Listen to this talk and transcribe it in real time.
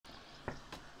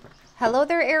Hello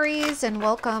there, Aries, and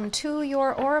welcome to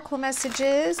your oracle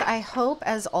messages. I hope,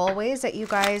 as always, that you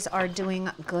guys are doing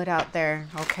good out there.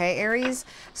 Okay, Aries?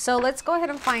 So let's go ahead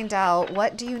and find out,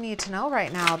 what do you need to know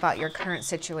right now about your current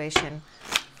situation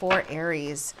for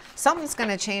Aries? Something's going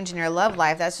to change in your love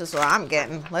life. That's just what I'm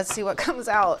getting. Let's see what comes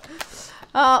out.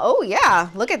 Oh,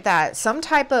 yeah. Look at that. Some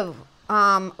type of,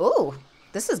 ooh,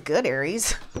 this is good,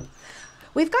 Aries.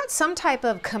 We've got some type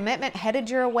of commitment headed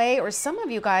your way, or some of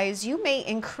you guys, you may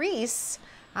increase.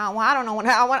 Well, I don't know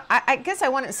what I guess I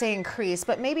wouldn't say increase,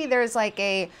 but maybe there's like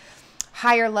a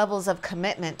higher levels of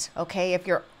commitment. Okay, if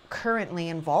you're currently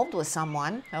involved with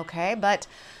someone. Okay, but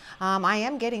I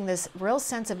am getting this real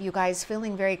sense of you guys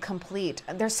feeling very complete.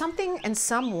 There's something in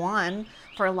someone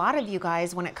for a lot of you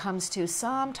guys when it comes to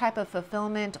some type of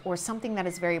fulfillment or something that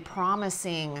is very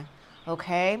promising.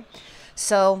 Okay,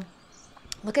 so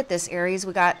look at this, Aries.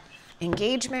 We got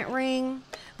engagement ring.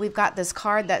 We've got this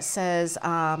card that says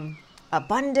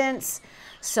abundance.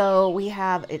 So we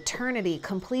have eternity,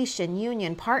 completion,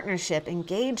 union, partnership,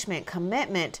 engagement,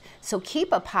 commitment. So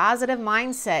keep a positive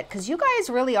mindset, because you guys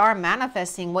really are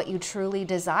manifesting what you truly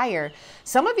desire.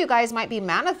 Some of you guys might be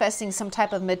manifesting some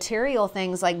type of material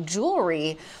things like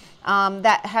jewelry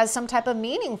that has some type of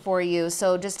meaning for you.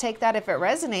 So just take that if it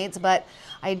resonates. But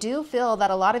I do feel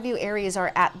that a lot of you Aries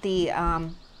are at the,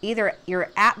 either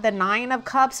you're at the Nine of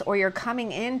Cups or you're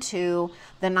coming into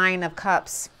the Nine of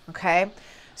Cups. Okay.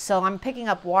 So I'm picking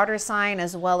up water sign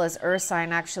as well as earth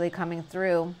sign actually coming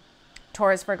through.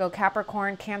 Taurus, Virgo,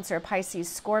 Capricorn, Cancer, Pisces,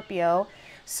 Scorpio.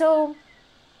 So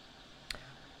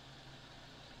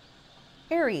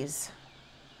Aries,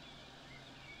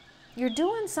 you're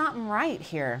doing something right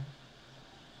here.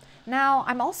 Now,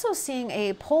 I'm also seeing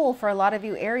a pull for a lot of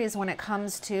you Aries when it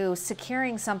comes to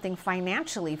securing something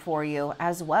financially for you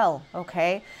as well,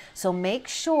 okay? So make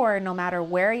sure, no matter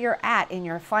where you're at in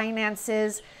your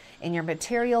finances, in your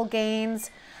material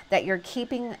gains, that you're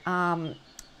keeping a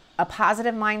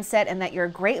positive mindset and that you're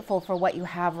grateful for what you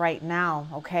have right now,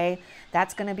 okay?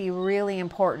 That's going to be really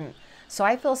important. So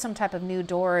I feel some type of new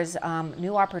doors,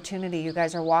 new opportunity you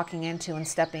guys are walking into and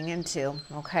stepping into,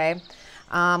 okay?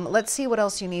 Let's see what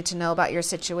else you need to know about your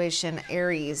situation,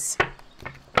 Aries.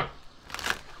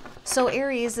 So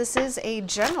Aries, this is a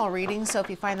general reading, so if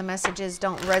you find the messages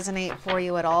don't resonate for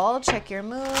you at all, check your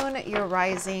moon, your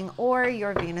rising, or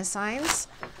your Venus signs,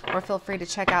 or feel free to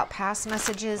check out past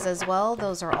messages as well.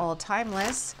 Those are all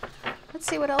timeless. Let's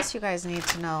see what else you guys need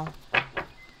to know.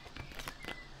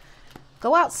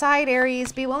 Go outside,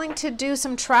 Aries. Be willing to do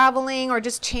some traveling or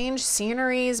just change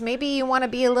sceneries. Maybe you want to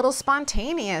be a little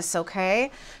spontaneous,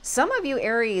 okay? Some of you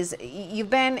Aries,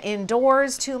 you've been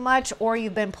indoors too much, or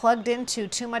you've been plugged into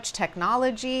too much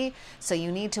technology, so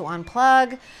you need to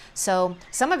unplug. So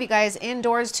some of you guys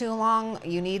indoors too long,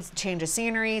 you need to change of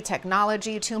scenery,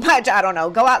 technology too much. I don't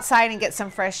know. Go outside and get some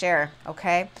fresh air,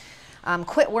 okay?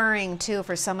 Quit worrying too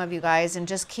for some of you guys, and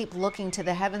just keep looking to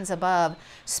the heavens above.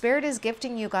 Spirit is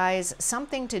gifting you guys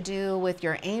something to do with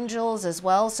your angels as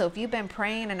well. So if you've been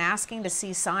praying and asking to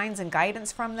see signs and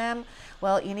guidance from them,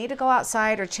 well, you need to go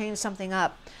outside or change something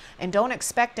up, and don't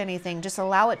expect anything. Just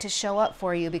allow it to show up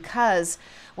for you, because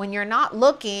when you're not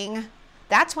looking,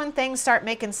 that's when things start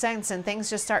making sense and things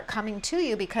just start coming to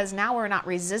you, because now we're not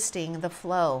resisting the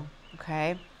flow.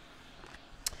 Okay.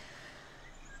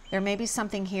 There may be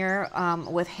something here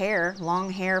with hair, long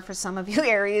hair for some of you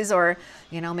Aries, or,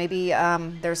 you know, maybe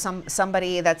there's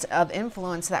somebody that's of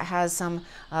influence that has some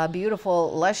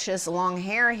beautiful, luscious, long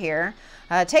hair here.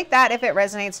 Take that if it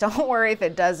resonates. Don't worry if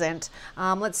it doesn't.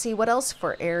 Let's see what else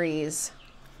for Aries.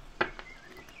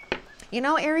 You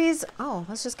know, Aries, oh,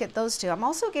 let's just get those two. I'm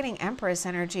also getting Empress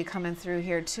energy coming through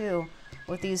here too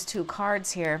with these two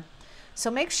cards here. So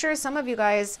make sure, some of you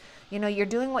guys, you know, you're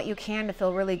doing what you can to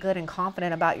feel really good and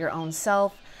confident about your own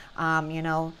self. You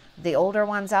know, the older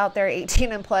ones out there,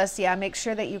 18 and plus, yeah, make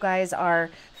sure that you guys are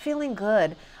feeling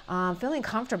good, feeling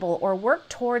comfortable, or work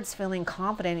towards feeling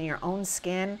confident in your own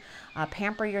skin.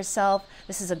 Pamper yourself.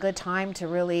 This is a good time to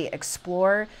really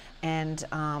explore and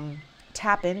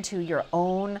tap into your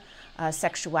own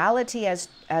sexuality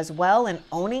as well, and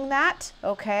owning that,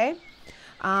 okay?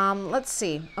 Let's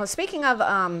see. Oh, speaking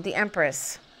of the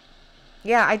Empress,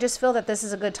 yeah, I just feel that this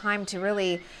is a good time to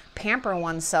really pamper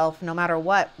oneself no matter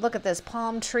what. Look at this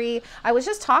palm tree. I was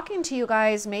just talking to you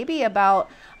guys maybe about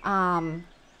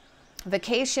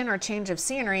vacation or change of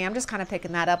scenery. I'm just kind of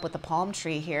picking that up with the palm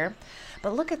tree here.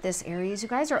 But look at this, Aries. You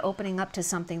guys are opening up to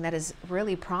something that is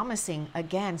really promising.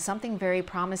 Again, something very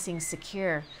promising,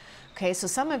 secure. Okay, so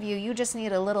some of you, you just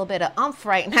need a little bit of oomph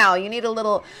right now. You need a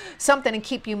little something to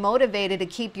keep you motivated, to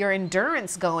keep your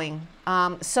endurance going.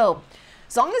 So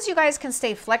as long as you guys can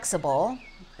stay flexible,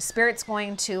 Spirit's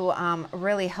going to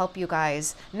really help you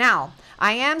guys. Now,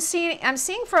 I'm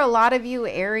seeing for a lot of you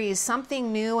Aries,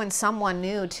 something new and someone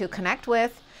new to connect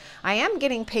with. I am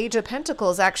getting Page of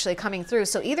Pentacles actually coming through.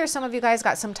 So either some of you guys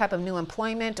got some type of new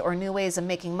employment or new ways of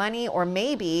making money, or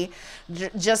maybe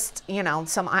just, you know,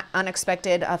 some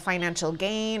unexpected financial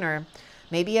gain, or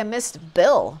maybe a missed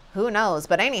bill. Who knows?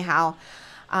 But anyhow,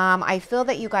 I feel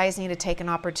that you guys need to take an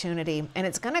opportunity, and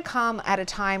it's going to come at a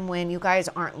time when you guys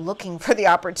aren't looking for the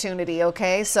opportunity.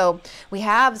 Okay. So we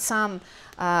have some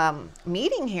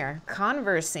meeting here,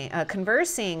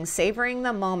 conversing, savoring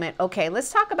the moment. Okay. Let's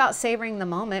talk about savoring the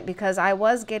moment, because I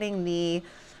was getting the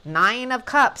 9 of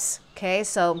Cups. Okay.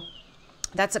 So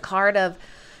that's a card of,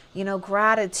 you know,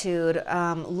 gratitude,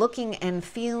 looking and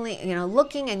feeling, you know,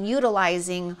 looking and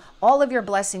utilizing all of your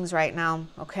blessings right now.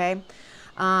 Okay.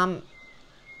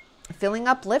 Feeling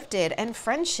uplifted, and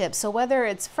friendship. So whether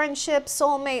it's friendship,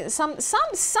 soulmate,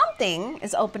 something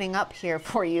is opening up here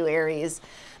for you, Aries,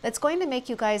 that's going to make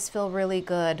you guys feel really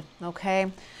good.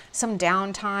 Okay. Some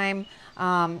downtime,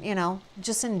 you know,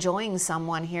 just enjoying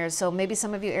someone here. So maybe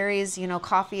some of you Aries, you know,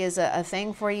 coffee is a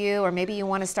thing for you, or maybe you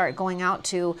want to start going out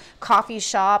to coffee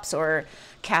shops or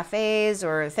cafes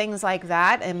or things like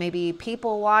that, and maybe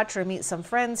people watch or meet some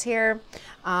friends here.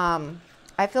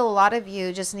 I feel a lot of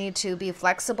you just need to be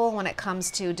flexible when it comes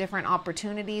to different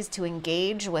opportunities to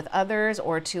engage with others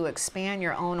or to expand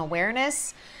your own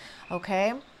awareness.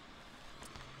 Okay.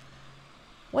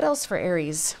 What else for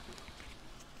Aries?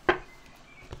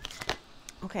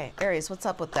 Okay, Aries, what's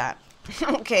up with that?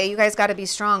 Okay, you guys got to be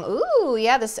strong. Ooh,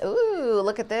 yeah, ooh,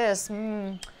 look at this.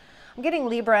 I'm getting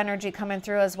Libra energy coming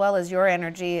through, as well as your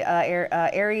energy,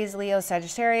 Aries, Leo,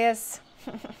 Sagittarius.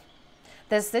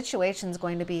 This situation is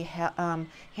going to be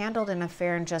handled in a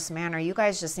fair and just manner. You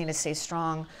guys just need to stay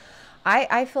strong.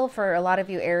 I feel for a lot of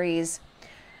you Aries,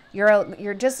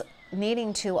 you're just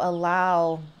needing to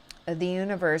allow the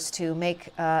universe to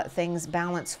make things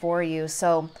balance for you.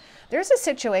 So there's a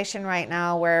situation right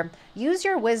now where use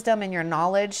your wisdom and your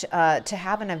knowledge to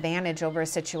have an advantage over a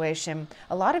situation.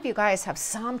 A lot of you guys have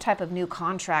some type of new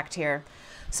contract here,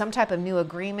 some type of new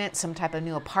agreement, some type of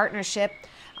new partnership.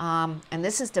 And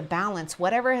this is to balance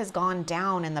whatever has gone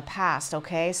down in the past.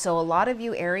 Okay. So a lot of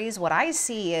you Aries, what I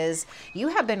see is you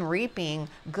have been reaping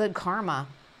good karma.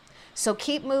 So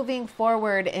keep moving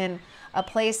forward in a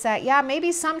place that, yeah,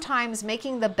 maybe sometimes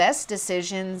making the best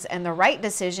decisions and the right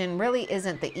decision really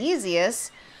isn't the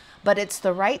easiest, but it's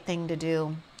the right thing to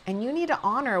do. And you need to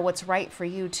honor what's right for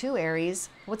you too, Aries.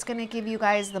 What's going to give you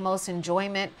guys the most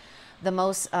enjoyment, the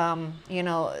most, you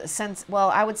know, sense, well,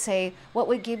 I would say what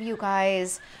would give you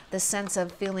guys the sense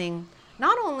of feeling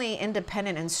not only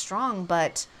independent and strong,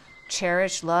 but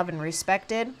cherished, loved, and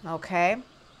respected. Okay.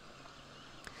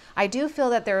 I do feel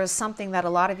that there is something that a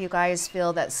lot of you guys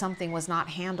feel that something was not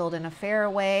handled in a fair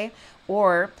way,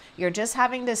 or you're just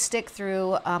having to stick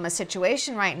through a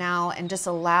situation right now and just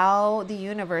allow the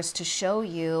universe to show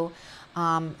you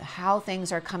how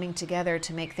things are coming together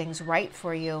to make things right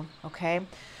for you. Okay.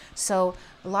 So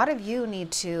a lot of you need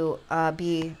to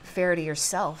be fair to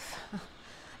yourself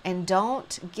and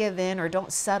don't give in or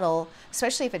don't settle,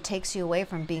 especially if it takes you away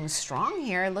from being strong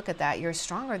here. Look at that. You're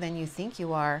stronger than you think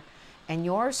you are. And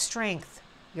your strength,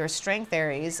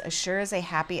 Aries, assures a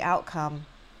happy outcome.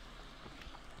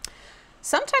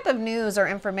 Some type of news or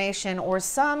information or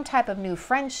some type of new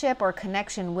friendship or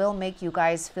connection will make you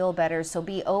guys feel better. So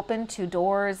be open to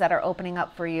doors that are opening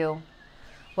up for you.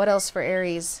 What else for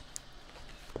Aries?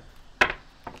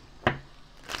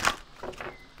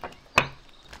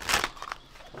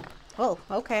 Oh,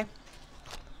 okay.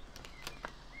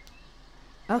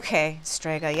 Okay,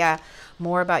 Strega, yeah.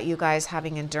 More about you guys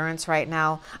having endurance right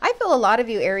now. I feel a lot of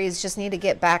you Aries just need to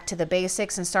get back to the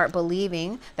basics and start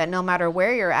believing that no matter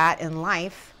where you're at in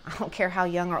life, I don't care how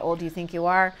young or old you think you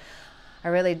are, I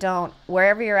really don't.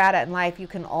 Wherever you're at in life, you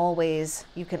can always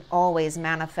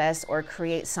manifest or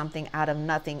create something out of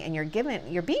nothing. And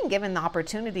you're being given the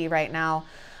opportunity right now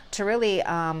to really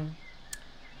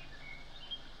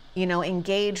you know,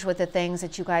 engage with the things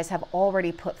that you guys have already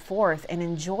put forth and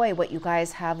enjoy what you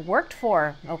guys have worked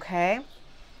for. Okay.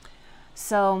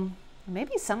 So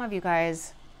maybe some of you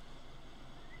guys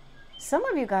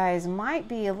might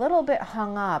be a little bit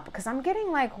hung up, because I'm getting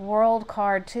like World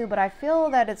card too, but I feel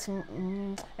that it's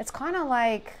kind of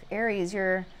like Aries,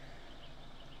 you're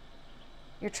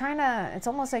trying to, it's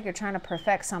almost like you're trying to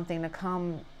perfect something to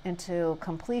come into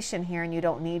completion here, and you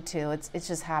don't need to. It's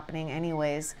just happening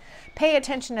anyways. Pay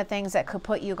attention to things that could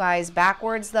put you guys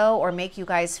backwards though, or make you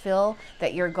guys feel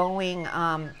that you're going,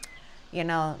 you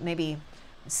know, maybe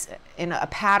in a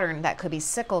pattern that could be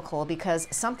cyclical, because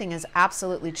something is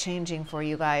absolutely changing for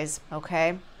you guys,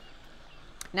 okay?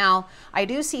 Now, I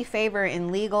do see favor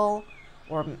in legal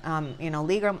or, you know,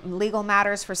 legal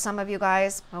matters for some of you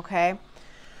guys, okay?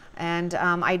 And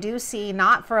I do see,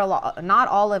 not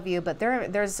all of you, but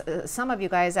there's some of you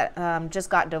guys that just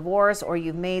got divorced, or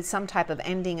you've made some type of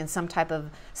ending in some type of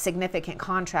significant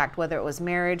contract, whether it was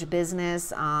marriage,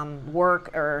 business, work,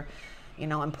 or, you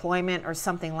know, employment or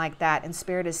something like that. And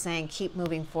Spirit is saying, keep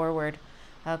moving forward,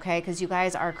 okay? Because you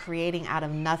guys are creating out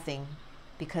of nothing,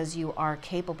 because you are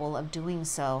capable of doing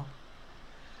so.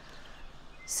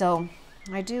 So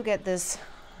I do get this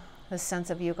sense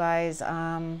of you guys.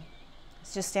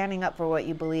 It's just standing up for what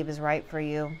you believe is right for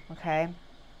you, okay?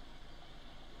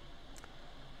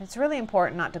 It's really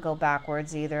important not to go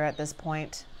backwards either at this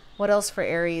point. What else for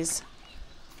Aries?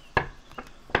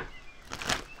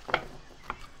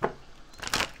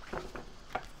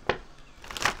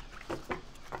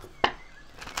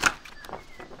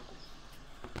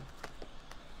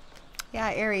 Yeah,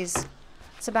 Aries.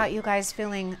 It's about you guys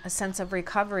feeling a sense of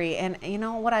recovery. And you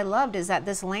know what I loved is that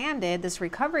this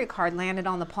recovery card landed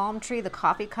on the palm tree, the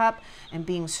coffee cup, and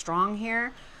being strong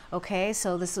here. Okay,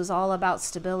 so this was all about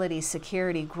stability,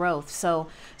 security, growth. So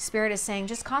Spirit is saying,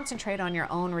 just concentrate on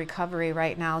your own recovery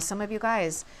right now. Some of you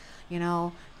guys, you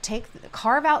know,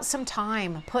 carve out some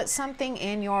time, put something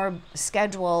in your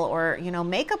schedule, or, you know,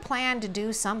 make a plan to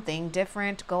do something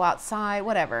different, go outside,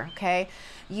 whatever, okay?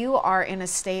 You are in a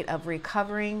state of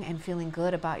recovering and feeling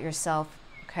good about yourself,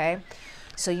 okay?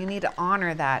 So you need to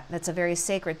honor that. That's a very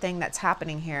sacred thing that's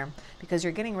happening here, because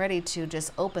you're getting ready to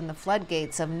just open the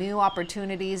floodgates of new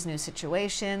opportunities, new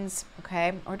situations,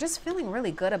 okay? Or just feeling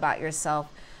really good about yourself,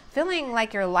 feeling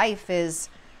like your life is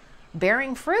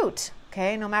bearing fruit,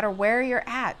 okay? No matter where you're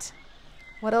at.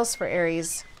 What else for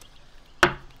Aries?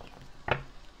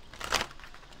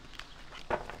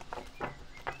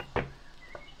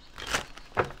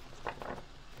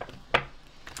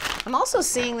 I'm also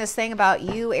seeing this thing about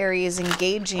you, Aries,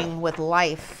 engaging with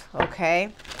life,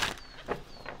 okay?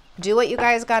 Do what you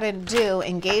guys got to do.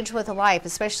 Engage with life,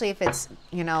 especially if it's,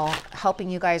 you know, helping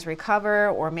you guys recover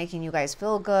or making you guys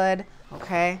feel good,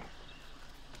 okay?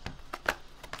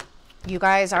 You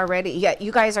guys are ready. Yeah,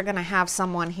 you guys are going to have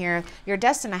someone here. You're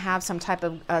destined to have some type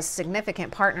of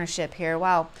significant partnership here.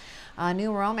 Wow.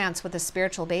 New romance with a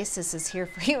spiritual basis is here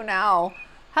for you now.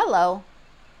 Hello.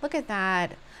 Look at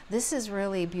that. This is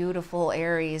really beautiful,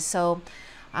 Aries. So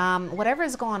whatever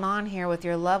is going on here with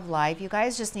your love life, you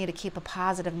guys just need to keep a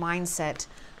positive mindset.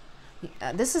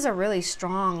 This is a really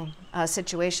strong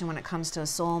situation when it comes to a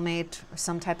soulmate or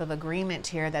some type of agreement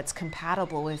here that's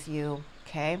compatible with you,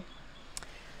 okay?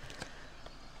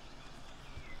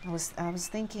 I was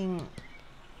thinking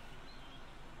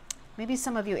maybe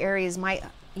some of you Aries might,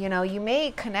 you know, you may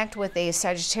connect with a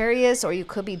Sagittarius, or you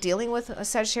could be dealing with a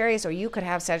Sagittarius, or you could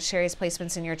have Sagittarius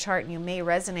placements in your chart, and you may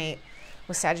resonate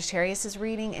with Sagittarius's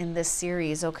reading in this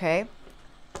series, okay?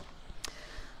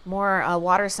 More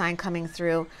water sign coming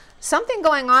through. Something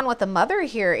going on with the mother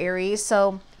here, Aries.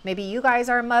 So maybe you guys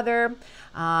are a mother.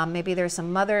 Maybe there's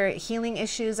some mother healing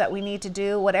issues that we need to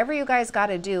do. Whatever you guys got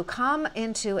to do, come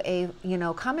into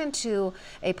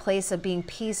a place of being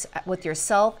peace with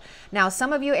yourself. Now,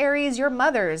 some of you Aries, you're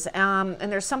mothers,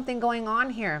 and there's something going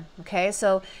on here. Okay,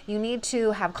 so you need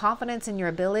to have confidence in your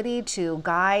ability to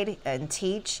guide and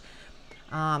teach,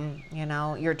 you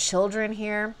know, your children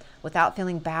here without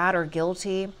feeling bad or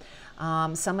guilty.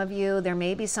 Some of you, there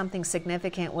may be something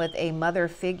significant with a mother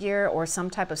figure or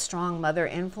some type of strong mother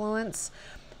influence.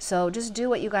 So just do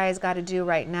what you guys got to do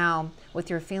right now with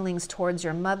your feelings towards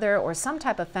your mother or some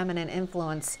type of feminine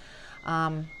influence,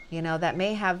 you know, that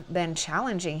may have been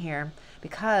challenging here.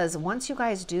 Because once you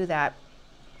guys do that,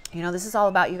 you know, this is all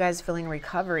about you guys feeling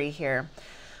recovery here.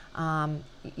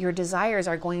 Your desires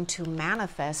are going to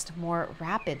manifest more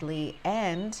rapidly,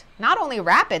 and not only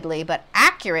rapidly, but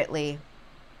accurately.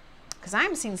 Because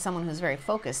I'm seeing someone who's very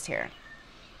focused here.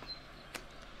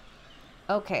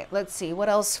 Okay, let's see. What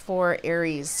else for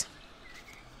Aries?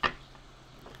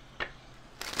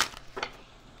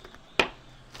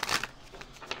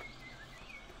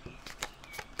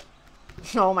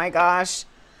 Oh my gosh.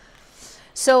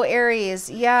 So Aries,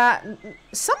 yeah,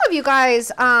 some of you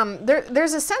guys,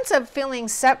 there's a sense of feeling,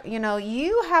 you know,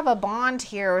 you have a bond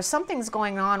here, or something's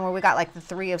going on where we got like the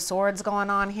Three of Swords going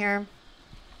on here.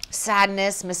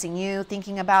 Sadness, missing you,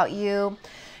 thinking about you,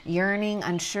 yearning,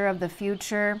 unsure of the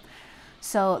future.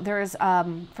 So there's,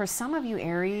 for some of you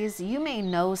Aries, you may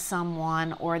know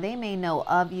someone, or they may know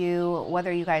of you,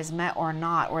 whether you guys met or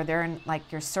not, or they're in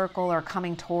like your circle or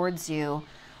coming towards you.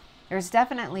 there's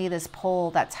definitely this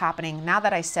pull that's happening. Now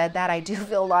that I said that, I do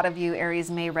feel a lot of you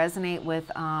Aries may resonate with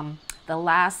the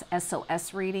last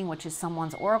SOS reading, which is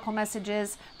someone's oracle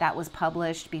messages that was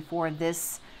published before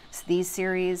these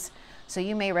series. So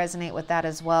you may resonate with that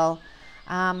as well.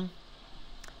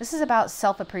 This is about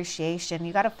self-appreciation.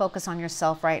 You got to focus on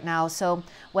yourself right now. So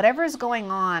whatever is going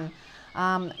on,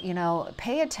 you know,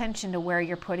 pay attention to where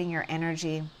you're putting your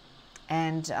energy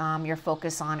and your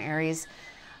focus on, Aries.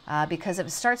 Because if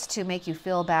it starts to make you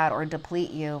feel bad or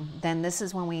deplete you, then this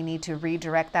is when we need to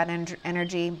redirect that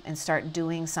energy and start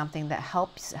doing something that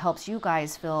helps you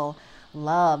guys feel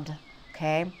loved,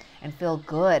 okay, and feel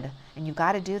good. And you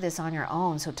got to do this on your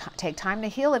own. So take time to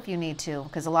heal if you need to,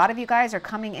 because a lot of you guys are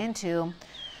coming into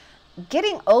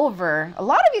getting over. A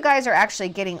lot of you guys are actually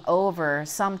getting over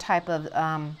some type of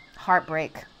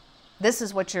heartbreak. This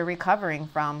is what you're recovering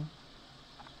from.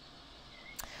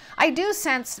 I do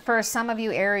sense for some of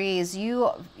you Aries, you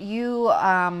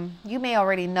may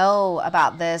already know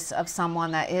about this, of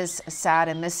someone that is sad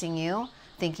and missing you,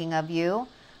 thinking of you,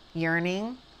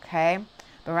 yearning, okay?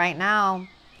 But right now,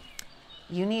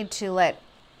 you need to let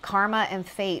karma and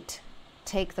fate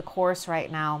take the course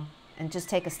right now and just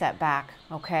take a step back,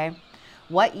 okay?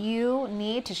 What you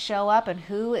need to show up and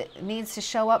who needs to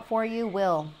show up for you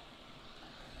will.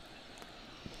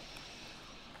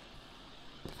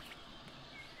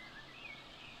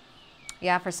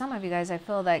 Yeah, for some of you guys, I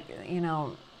feel like, you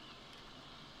know,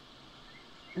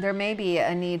 there may be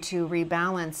a need to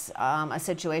rebalance a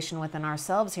situation within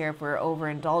ourselves here if we're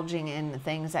overindulging in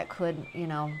things that could, you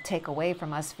know, take away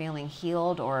from us feeling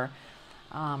healed or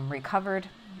recovered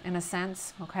in a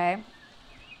sense, okay?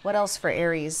 What else for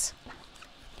Aries?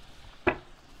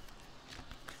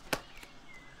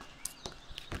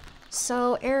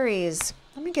 So Aries,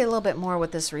 let me get a little bit more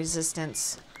with this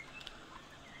resistance.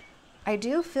 I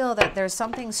do feel that there's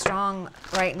something strong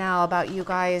right now about you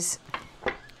guys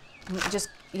just,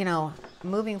 you know,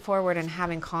 moving forward and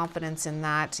having confidence in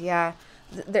that. Yeah,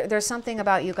 there's something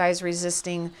about you guys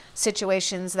resisting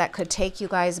situations that could take you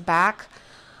guys back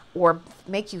or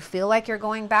make you feel like you're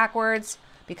going backwards,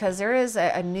 because there is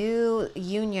a new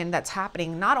union that's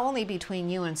happening, not only between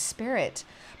you and spirit,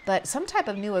 but some type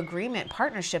of new agreement,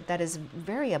 partnership that is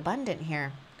very abundant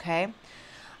here, okay?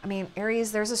 I mean,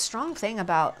 Aries, there's a strong thing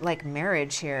about like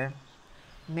marriage here.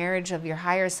 Marriage of your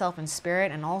higher self and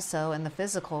spirit, and also in the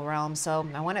physical realm. So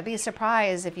I wouldn't be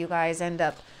surprised if you guys end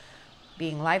up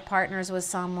being life partners with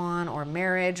someone, or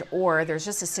marriage, or there's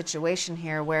just a situation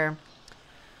here where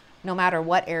no matter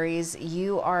what, Aries,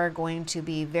 you are going to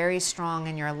be very strong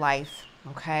in your life,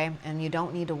 okay? And you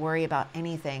don't need to worry about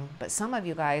anything. But some of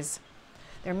you guys,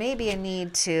 there may be a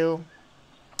need to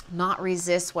not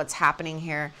resist what's happening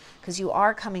here, because you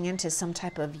are coming into some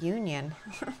type of union.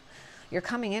 You're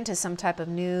coming into some type of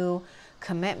new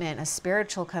commitment, a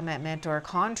spiritual commitment or a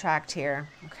contract here,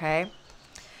 okay?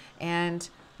 And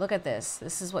look at this.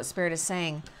 This is what Spirit is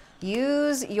saying.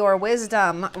 Use your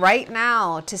wisdom right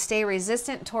now to stay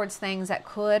resistant towards things that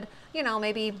could, you know,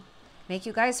 maybe make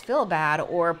you guys feel bad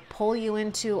or pull you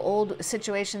into old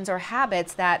situations or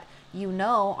habits that you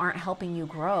know aren't helping you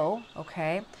grow,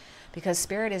 okay? Because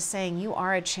Spirit is saying you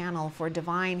are a channel for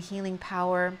divine healing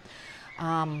power,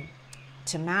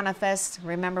 to manifest.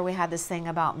 Remember, we had this thing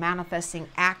about manifesting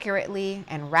accurately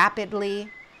and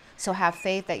rapidly. So have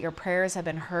faith that your prayers have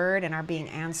been heard and are being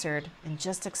answered, and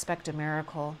just expect a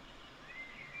miracle.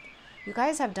 You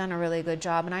guys have done a really good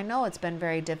job, and I know it's been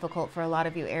very difficult for a lot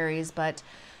of you Aries, but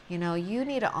you know, you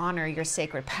need to honor your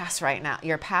sacred path right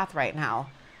now,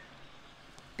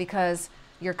 because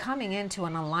you're coming into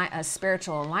a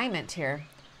spiritual alignment here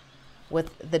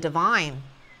with the divine.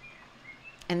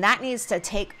 And that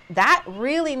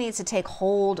really needs to take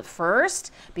hold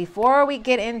first before we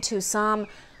get into some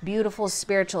beautiful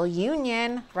spiritual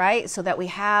union, right? So that we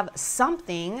have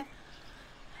something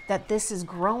that this is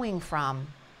growing from.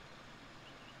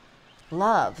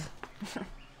 Love.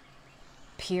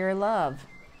 Pure love.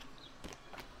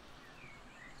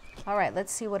 All right,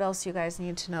 let's see what else you guys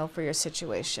need to know for your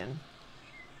situation.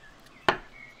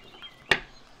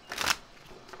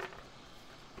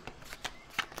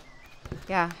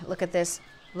 Yeah, look at this.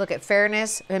 Look at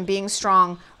fairness and being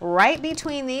strong right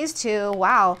between these two.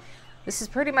 Wow, this is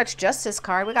pretty much Justice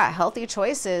card. We got healthy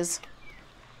choices.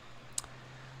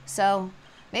 So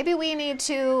maybe we need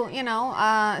to, you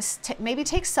know, maybe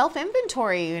take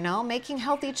self-inventory, you know, making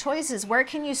healthy choices. Where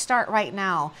can you start right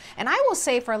now? And I will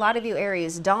say for a lot of you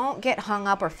Aries, don't get hung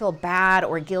up or feel bad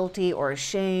or guilty or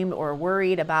ashamed or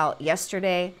worried about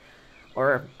yesterday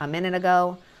or a minute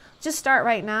ago. Just start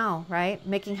right now, right?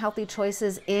 Making healthy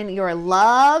choices in your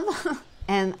love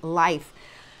and life.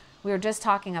 We were just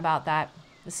talking about that.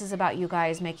 This is about you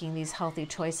guys making these healthy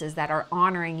choices that are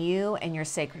honoring you and your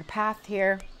sacred path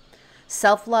here.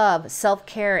 Self-love,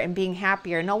 self-care, and being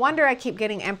happier. No wonder I keep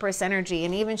getting Empress energy,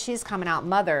 and even she's coming out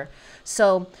mother.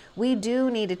 So we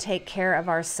do need to take care of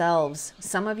ourselves.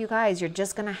 Some of you guys, you're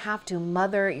just going to have to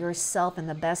mother yourself in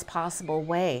the best possible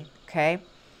way, okay?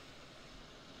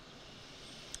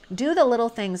 Do the little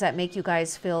things that make you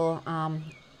guys feel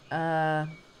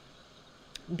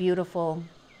beautiful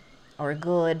or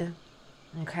good,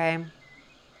 okay?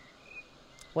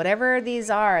 Whatever these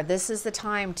are, this is the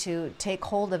time to take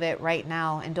hold of it right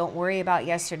now, and don't worry about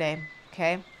yesterday,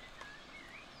 okay?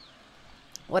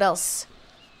 What else?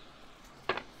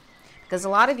 Because a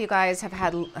lot of you guys have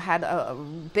had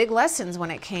big lessons when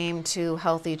it came to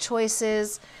healthy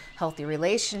choices, healthy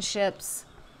relationships,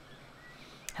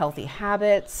 healthy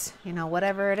habits, you know,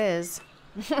 whatever it is.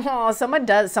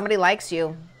 Somebody likes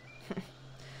you.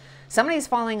 Somebody's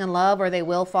falling in love, or they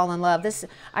will fall in love.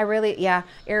 Yeah,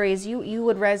 Aries, you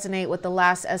would resonate with the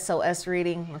last SOS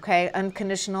reading, okay?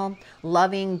 Unconditional,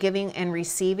 loving, giving, and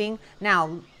receiving.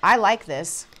 Now, I like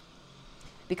this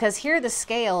because here the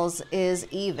scales is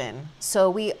even. So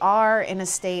we are in a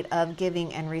state of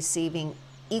giving and receiving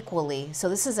equally. So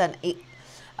this is a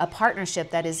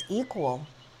partnership that is equal.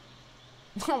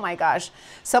 Oh my gosh.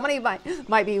 Somebody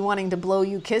might be wanting to blow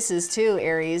you kisses too,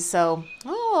 Aries. So,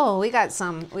 oh, we got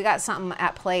something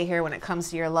at play here when it comes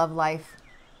to your love life.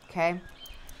 Okay.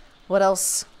 What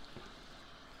else?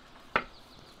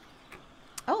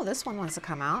 Oh, this one wants to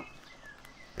come out.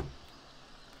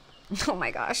 Oh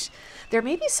my gosh. There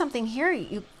may be something here,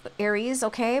 you Aries,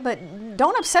 okay? But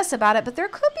don't obsess about it. But there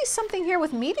could be something here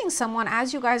with meeting someone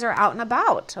as you guys are out and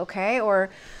about, okay? Or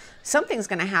something's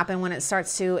going to happen when it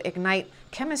starts to ignite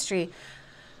chemistry.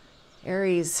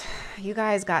 Aries, you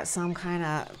guys got some kind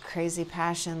of crazy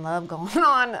passion, love going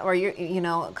on, or you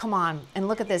know, come on. And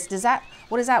look at this.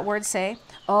 What does that word say?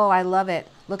 Oh, I love it.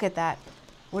 Look at that.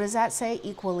 What does that say?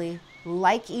 Equally.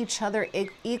 Like each other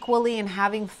equally and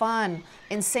having fun.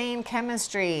 Insane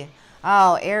chemistry.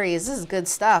 Oh, Aries, this is good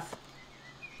stuff.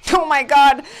 Oh my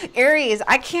God, Aries,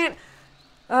 I can't.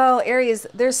 Oh, Aries,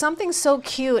 there's something so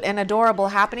cute and adorable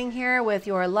happening here with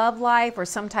your love life or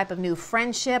some type of new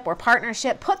friendship or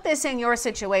partnership. Put this in your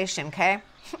situation, okay?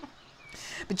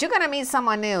 But you're going to meet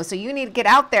someone new, so you need to get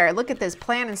out there. Look at this,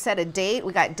 plan and set a date.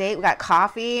 We got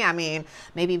coffee. I mean,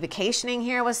 maybe vacationing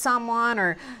here with someone,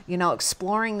 or, you know,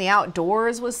 exploring the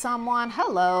outdoors with someone.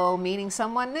 Hello, meeting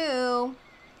someone new.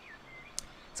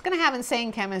 It's going to have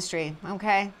insane chemistry,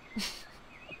 okay?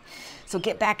 So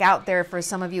get back out there for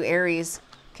some of you Aries.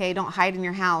 Okay, don't hide in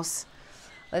your house.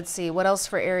 Let's see, what else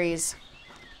for Aries?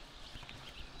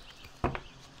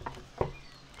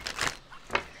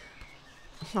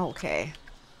 Okay.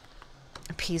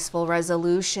 Peaceful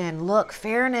resolution. Look,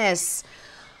 fairness.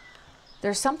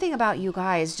 There's something about you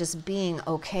guys just being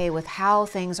okay with how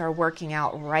things are working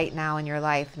out right now in your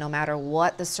life, no matter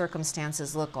what the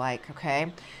circumstances look like,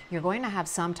 okay? You're going to have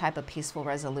some type of peaceful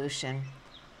resolution.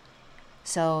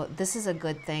 So this is a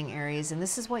good thing, Aries, and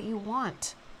this is what you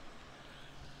want.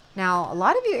 Now, a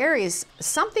lot of you Aries,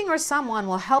 something or someone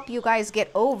will help you guys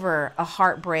get over a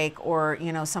heartbreak or,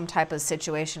 you know, some type of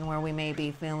situation where we may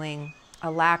be feeling a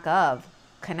lack of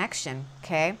connection,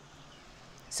 okay?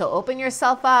 So open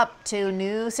yourself up to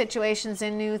new situations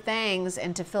and new things,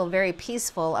 and to feel very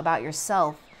peaceful about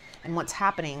yourself and what's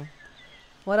happening.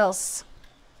 What else?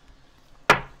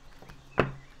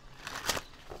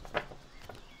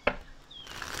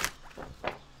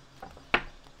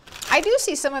 I do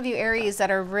see some of you Aries that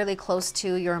are really close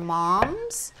to your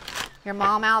moms. Your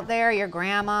mom out there, your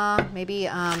grandma, maybe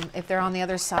if they're on the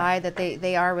other side, that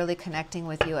they are really connecting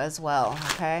with you as well,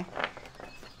 okay?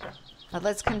 But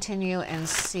let's continue and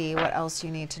see what else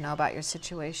you need to know about your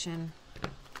situation.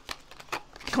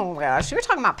 Oh my gosh, you were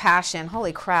talking about passion.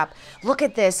 Holy crap. Look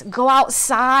at this. Go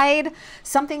outside.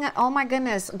 Something, oh my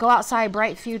goodness. Go outside,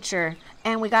 bright future.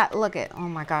 And we got, look at, oh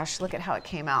my gosh, look at how it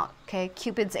came out. Okay,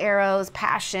 Cupid's arrows,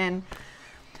 passion.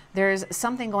 There's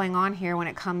something going on here when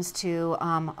it comes to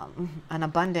an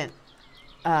abundance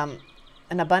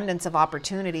of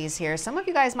opportunities here. Some of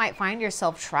you guys might find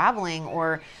yourself traveling,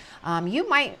 or you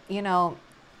might, you know,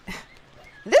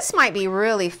 this might be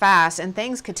really fast and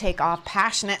things could take off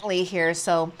passionately here.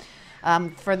 So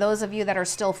for those of you that are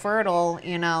still fertile,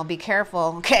 you know, be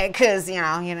careful, okay? Because, you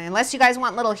know, unless you guys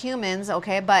want little humans,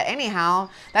 okay? But anyhow,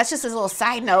 that's just a little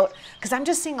side note, because I'm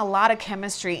just seeing a lot of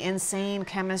chemistry, insane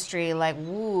chemistry, like,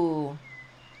 woo.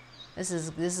 This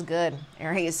is good,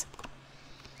 Aries.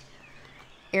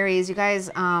 Aries, you guys,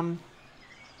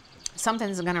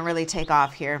 something's going to really take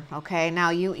off here. Okay.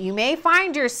 Now you may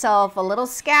find yourself a little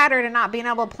scattered and not being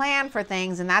able to plan for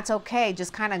things, and that's okay.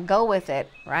 Just kind of go with it.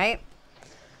 Right.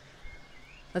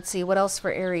 Let's see what else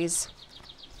for Aries.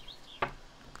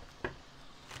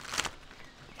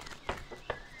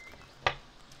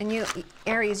 And you,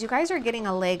 Aries, you guys are getting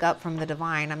a leg up from the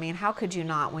divine. I mean, how could you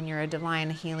not when you're a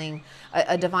divine healing,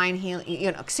 a divine healing,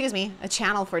 you know, excuse me, a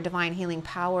channel for divine healing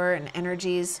power and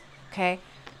energies, okay?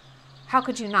 How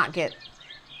could you not get,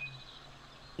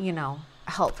 you know,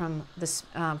 help from this,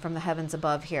 from the heavens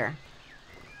above here?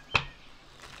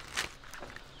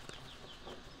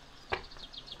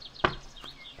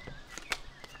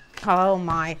 Oh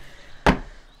my.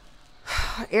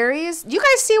 Aries, you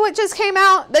guys see what just came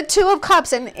out? The Two of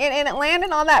Cups, and it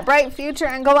landed on that bright future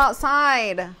and go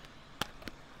outside.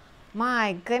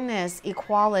 My goodness,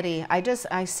 equality.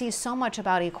 I see so much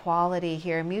about equality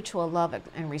here, mutual love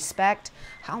and respect.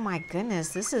 Oh my goodness,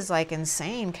 this is like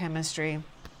insane chemistry.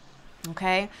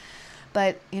 Okay,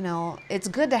 but you know, it's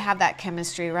good to have that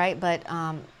chemistry, right? But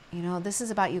you know, this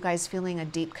is about you guys feeling a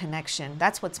deep connection.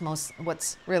 That's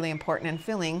what's really important, and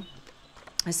feeling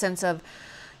a sense of,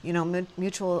 you know,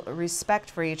 mutual respect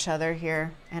for each other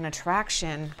here and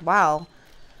attraction. Wow.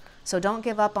 So don't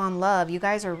give up on love. You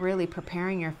guys are really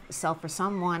preparing yourself for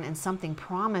someone and something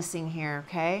promising here.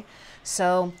 Okay.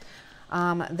 So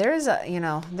there's a, you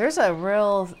know, there's a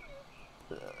real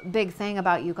big thing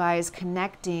about you guys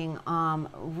connecting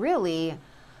really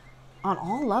on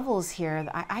all levels here.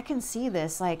 I can see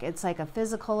this, like, it's like a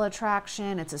physical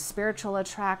attraction. It's a spiritual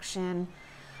attraction.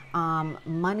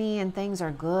 Money and things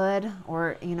are good,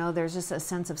 or, you know, there's just a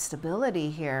sense of stability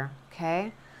here.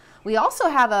 Okay. We also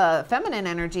have a feminine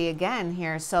energy again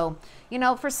here. So, you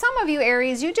know, for some of you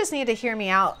Aries, you just need to hear me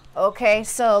out. Okay.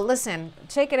 So listen,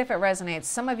 take it if it resonates.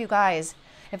 Some of you guys,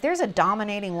 if there's a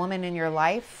dominating woman in your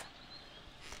life,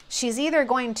 she's either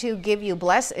going to give you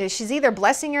she's either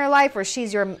blessing your life, or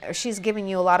she's giving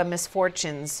you a lot of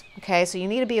misfortunes. Okay. So you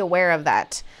need to be aware of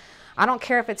that. I don't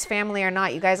care if it's family or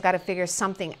not. You guys got to figure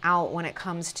something out when it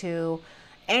comes to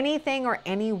anything or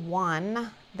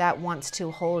anyone that wants to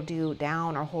hold you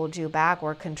down or hold you back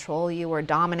or control you or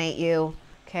dominate you.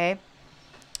 Okay.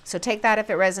 So take that if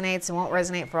it resonates. It won't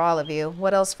resonate for all of you.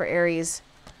 What else for Aries?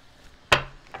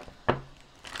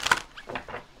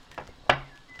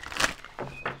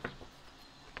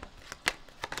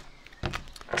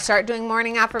 Start doing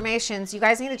morning affirmations. You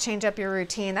guys need to change up your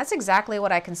routine. That's exactly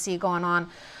what I can see going on.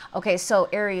 Okay, so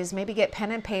Aries, maybe get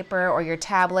pen and paper or your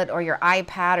tablet or your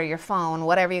iPad or your phone,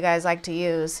 whatever you guys like to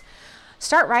use.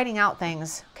 Start writing out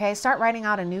things, okay? Start writing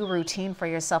out a new routine for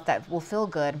yourself that will feel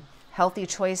good, healthy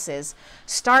choices.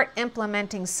 Start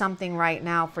implementing something right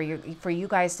now for you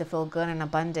guys to feel good and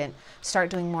abundant. Start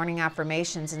doing morning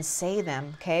affirmations and say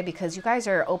them, okay? Because you guys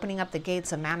are opening up the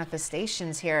gates of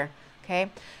manifestations here,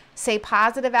 okay? Say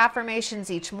positive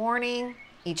affirmations each morning,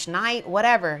 each night,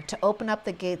 whatever, to open up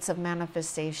the gates of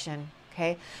manifestation.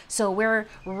 Okay. So we're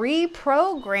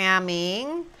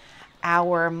reprogramming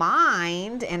our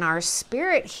mind and our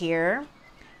spirit here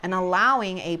and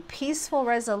allowing a peaceful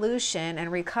resolution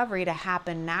and recovery to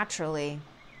happen naturally.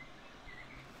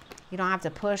 You don't have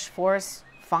to push, force,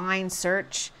 find,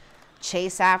 search,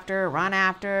 chase after, run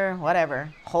after,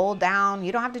 whatever, hold down.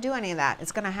 You don't have to do any of that.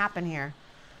 It's going to happen here.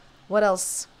 What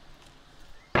else?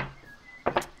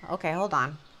 Okay, hold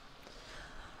on.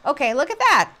 Okay, look at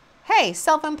that. Hey,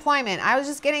 self-employment. I was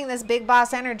just getting this big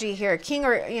boss energy here. King,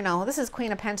 or, you know, this is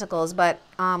Queen of Pentacles, but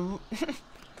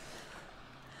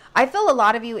I feel a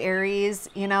lot of you Aries,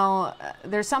 you know,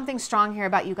 there's something strong here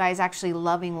about you guys actually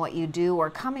loving what you do, or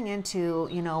coming into,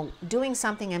 you know, doing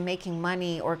something and making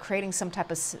money or creating some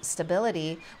type of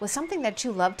stability with something that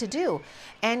you love to do.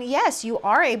 And yes, you're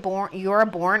a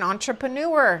born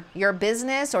entrepreneur. Your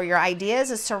business or your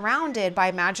ideas is surrounded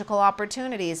by magical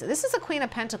opportunities. This is a Queen of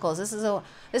Pentacles. This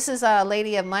is a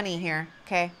lady of money here.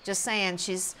 Okay. Just saying,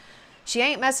 she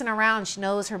ain't messing around. She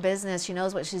knows her business. She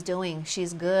knows what she's doing.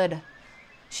 She's good.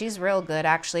 She's real good,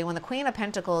 actually. When the Queen of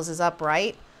Pentacles is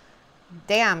upright,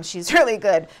 damn, she's really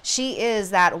good. She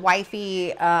is that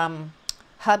wifey,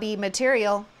 hubby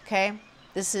material, okay?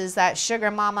 This is that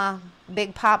sugar mama,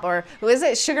 big pop, or who is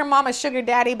it? Sugar mama, sugar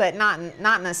daddy, but not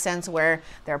in a sense where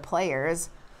they're players,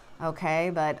 okay?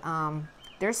 But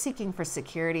they're seeking for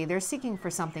security. They're seeking for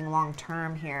something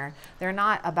long-term here. They're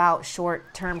not about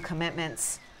short-term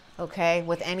commitments, okay,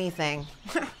 with anything.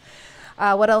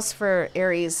 What else for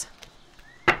Aries?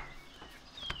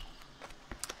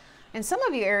 And some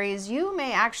of you Aries, you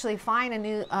may actually find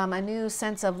a new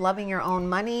sense of loving your own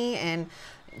money and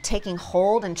taking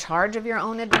hold and charge of your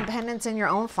own independence and your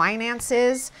own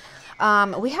finances.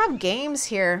 We have games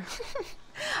here.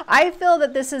 I feel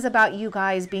that this is about you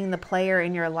guys being the player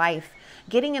in your life,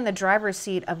 getting in the driver's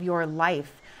seat of your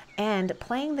life and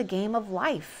playing the game of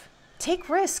life. Take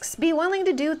risks. Be willing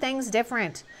to do things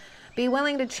different. Be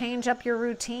willing to change up your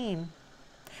routine.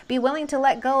 Be willing to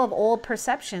let go of old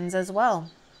perceptions as well.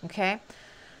 Okay?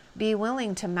 Be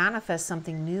willing to manifest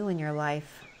something new in your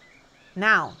life.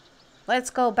 Now, let's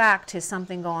go back to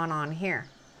something going on here.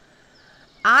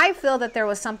 I feel that there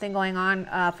was something going on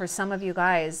for some of you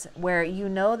guys where you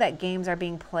know that games are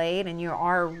being played and you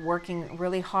are working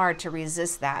really hard to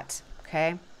resist that,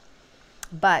 okay?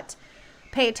 But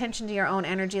pay attention to your own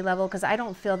energy level, because I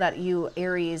don't feel that you,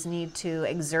 Aries, need to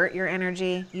exert your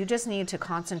energy. You just need to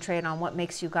concentrate on what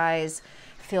makes you guys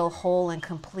feel whole and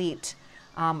complete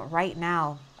right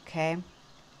now, okay?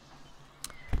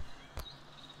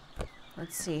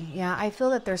 Let's see. Yeah, I feel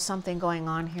that there's something going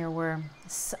on here where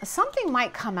something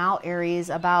might come out, Aries,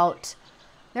 about,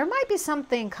 there might be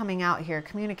something coming out here,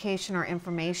 communication or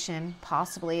information,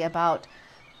 possibly about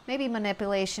maybe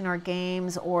manipulation or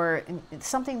games or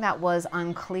something that was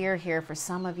unclear here for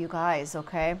some of you guys,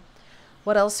 okay?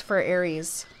 What else for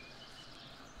Aries?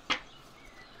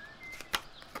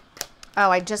 Oh,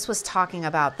 I just was talking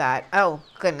about that. Oh,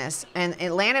 goodness. And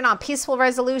it landed on peaceful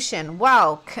resolution.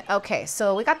 Wow. Okay,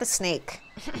 so we got the snake.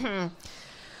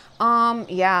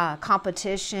 Yeah,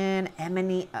 competition,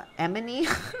 enemy,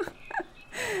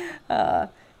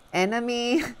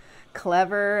 enemy,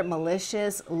 clever,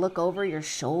 malicious, look over your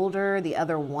shoulder, the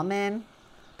other woman,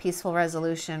 peaceful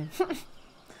resolution.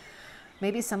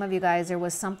 Maybe some of you guys, there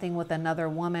was something with another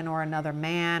woman or another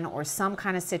man or some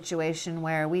kind of situation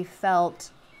where we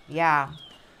felt, yeah,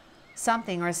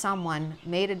 something or someone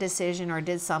made a decision or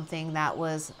did something that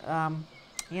was,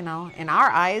 you know, in our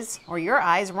eyes or your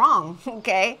eyes, wrong,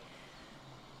 okay?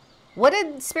 What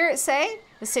did Spirit say?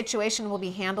 The situation will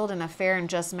be handled in a fair and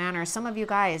just manner. Some of you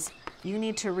guys, you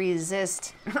need to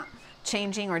resist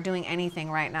changing or doing anything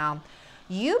right now.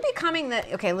 You becoming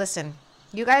the, okay, listen,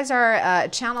 you guys are a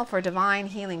channel for divine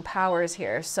healing powers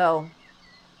here. So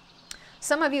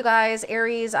some of you guys,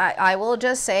 Aries, I will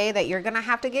just say that you're going to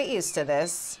have to get used to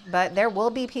this, but there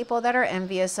will be people that are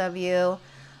envious of you.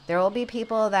 There will be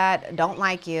people that don't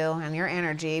like you and your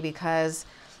energy because,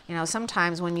 you know,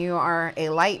 sometimes when you are a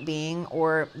light being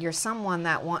or you're someone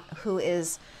that who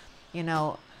is, you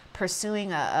know,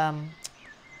 pursuing a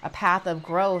path of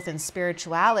growth and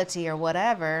spirituality or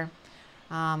whatever,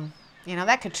 you know,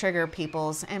 that could trigger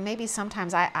people's, and maybe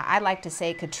sometimes I like to say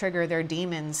it could trigger their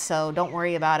demons. So don't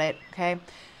worry about it. Okay.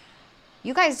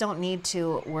 You guys don't need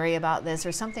to worry about this.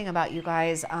 There's something about you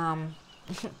guys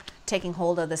taking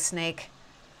hold of the snake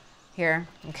here.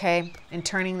 Okay. And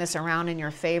turning this around in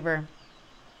your favor.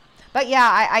 But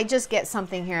yeah, I just get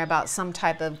something here about some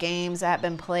type of games that have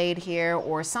been played here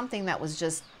or something that was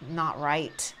just not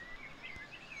right.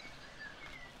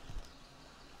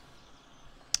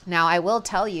 Now, I will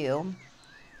tell you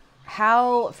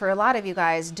how, for a lot of you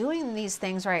guys, doing these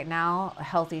things right now,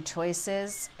 healthy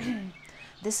choices,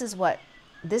 this is what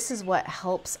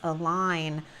helps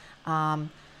align, you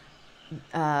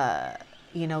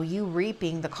know, you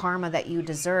reaping the karma that you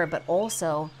deserve, but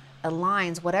also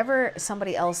aligns whatever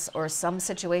somebody else or some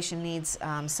situation needs,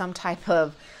 some type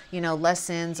of, you know,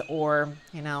 lessons or,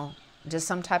 you know, just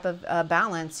some type of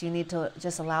balance. You need to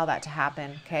just allow that to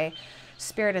happen. Okay.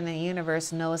 Spirit in the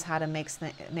universe knows how to make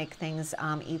things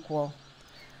equal.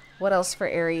 What else for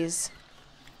Aries?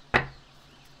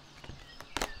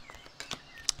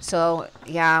 So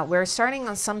yeah, we're starting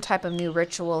on some type of new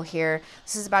ritual here.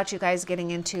 This is about you guys getting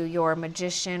into your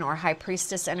magician or high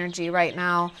priestess energy right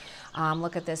now.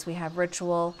 Look at this. We have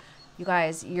ritual. You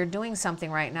guys, you're doing something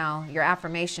right now. Your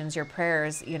affirmations, your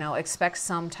prayers, you know, expect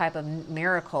some type of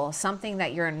miracle, something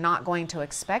that you're not going to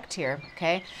expect here,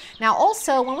 okay? Now,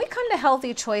 also, when we come to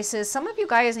healthy choices, some of you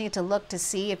guys need to look to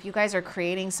see if you guys are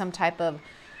creating some type of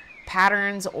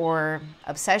patterns or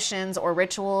obsessions or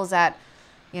rituals that,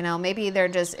 you know, maybe they're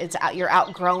just, you're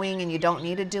outgrowing and you don't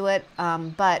need to do it.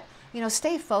 But, you know,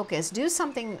 stay focused. Do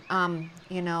something,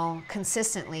 you know,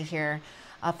 consistently here.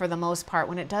 For the most part,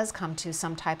 when it does come to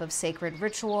some type of sacred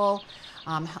ritual,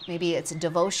 maybe it's a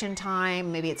devotion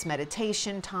time, maybe it's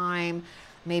meditation time,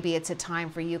 maybe it's a time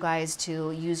for you guys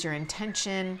to use your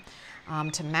intention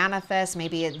to manifest.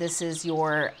 Maybe this is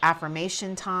your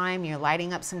affirmation time, you're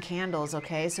lighting up some candles,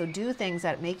 okay? So do things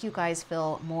that make you guys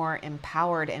feel more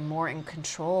empowered and more in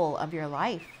control of your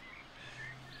life.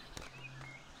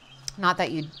 Not that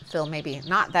you feel maybe,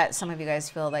 not that some of you guys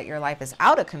feel that your life is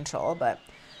out of control, but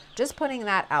just putting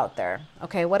that out there.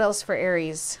 Okay, what else for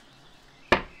Aries?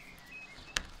 Oh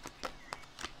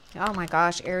my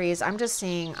gosh, Aries, I'm just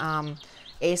seeing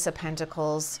Ace of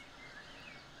Pentacles.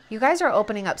 You guys are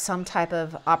opening up some type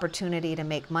of opportunity to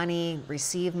make money,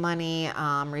 receive,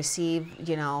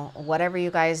 you know, whatever you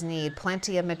guys need.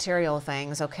 Plenty of material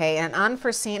things, okay? An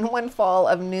unforeseen windfall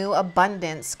of new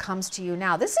abundance comes to you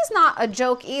now. This is not a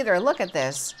joke either. Look at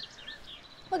this.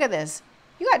 Look at this.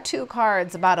 You got 2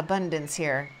 cards about abundance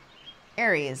here.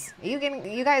 Aries, you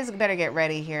guys better get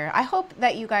ready here. I hope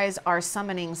that you guys are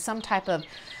summoning some type of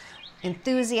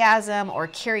enthusiasm or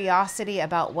curiosity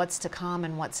about what's to come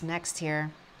and what's next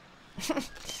here.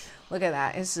 Look at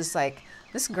that. It's just like,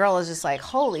 this girl is just like,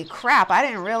 holy crap, I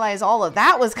didn't realize all of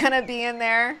that was gonna be in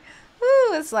there.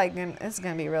 Woo, it's like, it's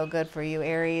gonna be real good for you,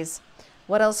 Aries.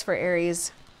 What else for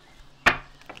Aries?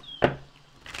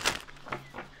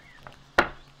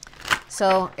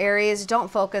 So Aries, don't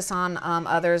focus on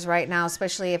others right now,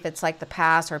 especially if it's like the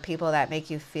past or people that make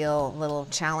you feel a little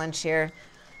challenged here.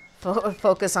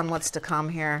 Focus on what's to come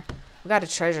here. We got a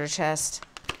treasure chest.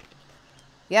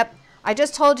 Yep. I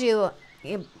just told you,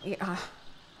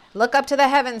 look up to the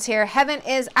heavens here. Heaven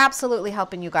is absolutely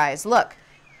helping you guys. Look,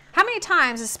 how many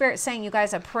times is Spirit saying you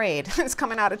guys have prayed? It's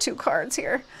coming out of 2 cards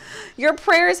here. Your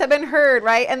prayers have been heard,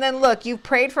 right? And then look, you've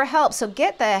prayed for help. So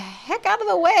get the heck out of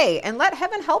the way and let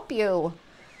heaven help you.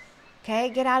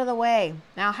 Okay, get out of the way.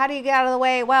 Now, how do you get out of the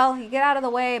way? Well, you get out of the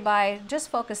way by just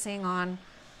focusing on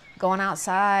going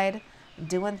outside,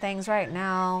 doing things right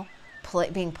now,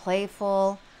 being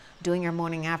playful, doing your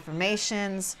morning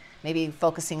affirmations, maybe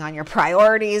focusing on your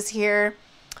priorities here,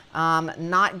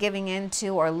 not giving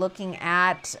into or looking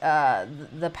at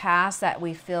the past that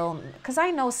we feel, because I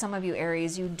know some of you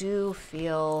Aries, you do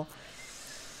feel,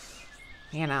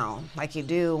 you know, like you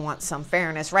do want some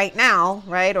fairness right now,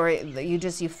 right? Or you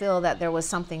feel that there was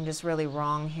something just really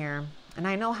wrong here. And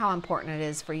I know how important it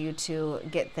is for you to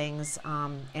get things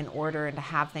in order and to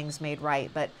have things made right.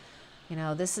 But you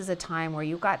know, this is a time where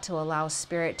you got to allow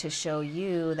Spirit to show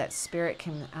you that Spirit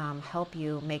can help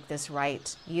you make this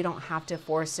right. You don't have to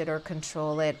force it or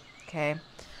control it, okay?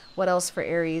 What else for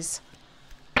Aries?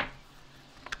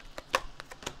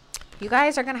 You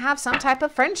guys are going to have some type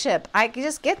of friendship. I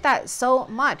just get that so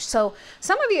much. So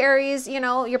some of you Aries, you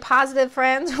know, your positive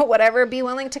friends or whatever, be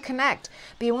willing to connect.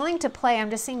 Be willing to play. I'm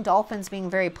just seeing dolphins being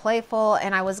very playful.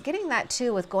 And I was getting that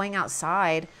too with going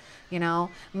outside. You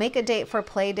know, make a date for a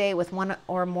play date with 1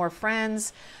 or more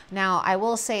friends. Now, I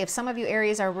will say if some of you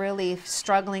Aries are really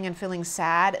struggling and feeling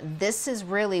sad, this is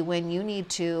really when you need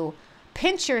to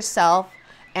pinch yourself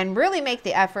and really make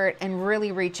the effort and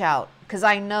really reach out. Because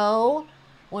I know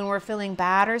when we're feeling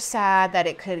bad or sad that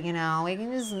it could, you know, we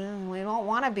don't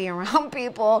want to be around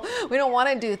people. We don't want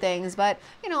to do things. But,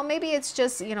 you know, maybe it's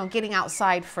just, you know, getting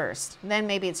outside first. Then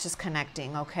maybe it's just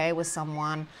connecting, okay, with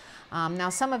someone. Now,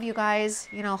 some of you guys,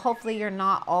 you know, hopefully you're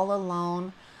not all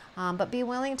alone, but be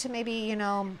willing to maybe, you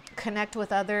know, connect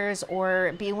with others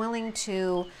or be willing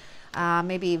to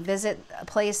maybe visit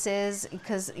places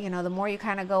because, you know, the more you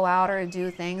kind of go out or do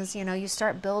things, you know, you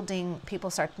start building, people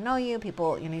start to know you,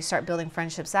 people, you know, you start building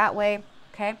friendships that way,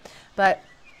 okay? But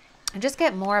just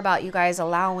get more about you guys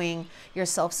allowing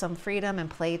yourself some freedom and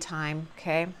playtime,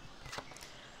 okay?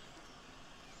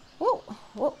 Whoa,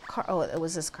 oh, it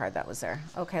was this card that was there.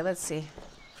 Okay, let's see.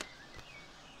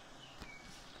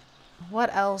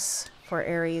 What else for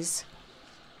Aries?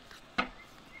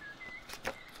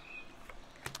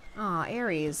 Oh,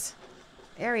 Aries.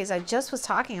 Aries, I just was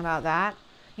talking about that.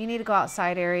 You need to go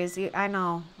outside, Aries. I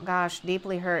know, gosh,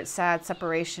 deeply hurt, sad,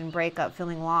 separation, breakup,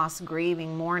 feeling lost,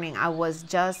 grieving, mourning. I was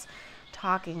just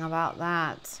talking about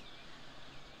that.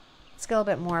 Let's go a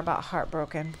bit more about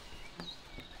heartbroken.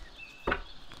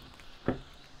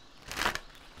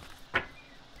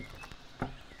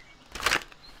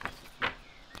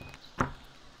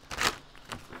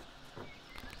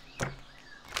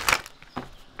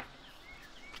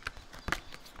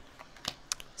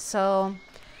 So,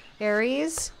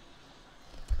 Aries,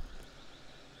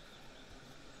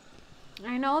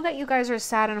 I know that you guys are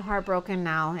sad and heartbroken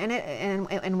now,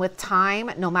 and with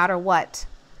time, no matter what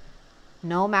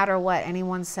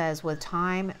anyone says, with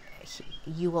time,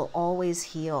 you will always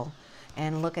heal.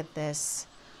 And look at this.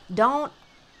 Don't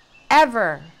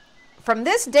ever, from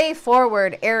this day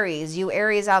forward, Aries, you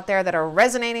Aries out there that are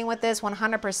resonating with this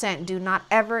 100%, do not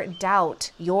ever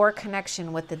doubt your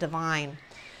connection with the divine.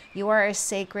 You are a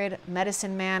sacred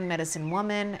medicine man, medicine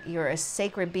woman. You're a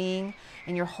sacred being,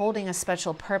 and you're holding a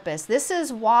special purpose. This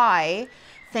is why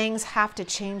things have to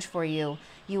change for you.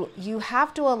 You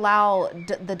have to allow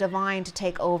the divine to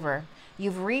take over.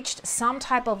 You've reached some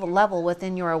type of level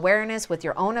within your awareness, with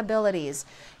your own abilities.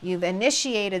 You've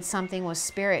initiated something with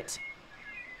Spirit.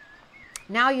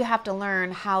 Now you have to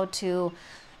learn how to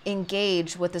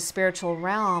engage with the spiritual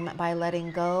realm by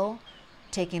letting go,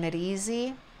 taking it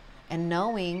easy, and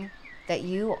knowing that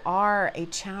you are a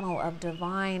channel of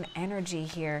divine energy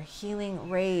here, healing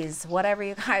rays, whatever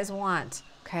you guys want,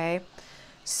 okay?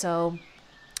 So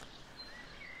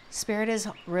Spirit is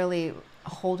really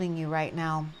holding you right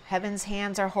now. Heaven's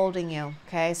hands are holding you,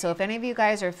 okay? So if any of you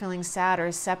guys are feeling sad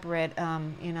or separate,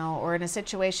 you know, or in a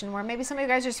situation where maybe some of you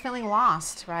guys are just feeling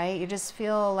lost, right? You just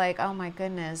feel like, oh my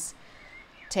goodness,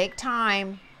 take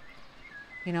time.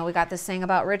 You know, we got this thing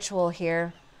about ritual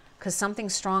here, because something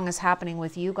strong is happening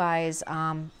with you guys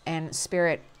and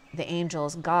Spirit, the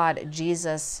angels, God,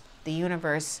 Jesus, the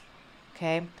universe,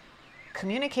 okay?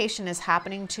 Communication is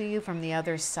happening to you from the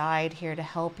other side here to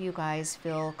help you guys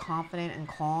feel confident and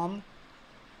calm.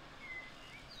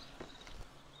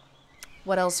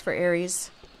 What else for Aries?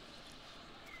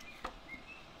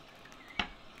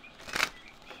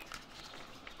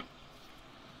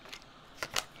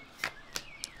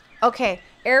 Okay,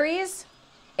 Aries,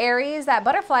 that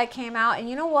butterfly came out, and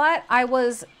you know what? I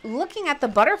was looking at the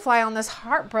butterfly on this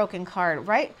heartbroken card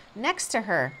right next to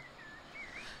her.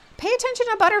 Pay attention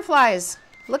to butterflies.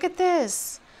 Look at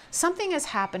this. Something is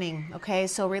happening, okay?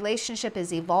 So relationship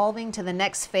is evolving to the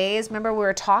next phase. Remember, we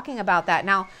were talking about that.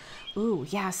 Now, ooh,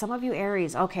 yeah, some of you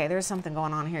Aries, okay, there's something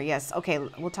going on here. Yes, okay,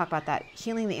 we'll talk about that.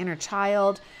 Healing the inner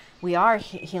child. We are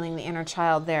healing the inner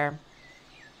child there.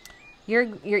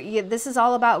 This is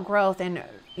all about growth and,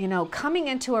 you know, coming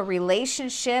into a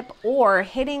relationship or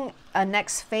hitting a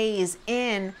next phase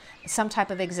in some type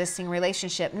of existing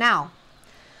relationship. Now,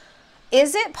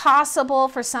 is it possible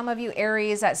for some of you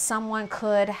Aries that someone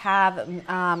could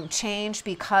have changed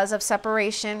because of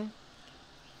separation?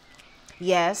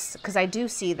 Yes, because I do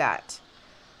see that.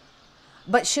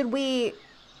 But should we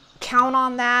count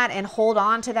on that and hold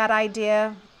on to that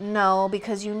idea? No,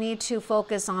 because you need to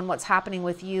focus on what's happening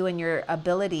with you and your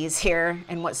abilities here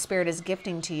and what Spirit is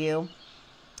gifting to you.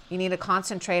 You need to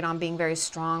concentrate on being very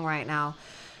strong right now.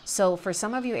 So for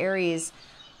some of you Aries,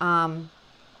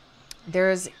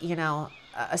 there's, you know,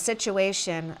 a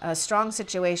situation, a strong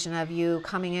situation of you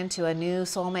coming into a new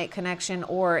soulmate connection,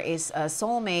 or a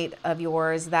soulmate of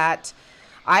yours that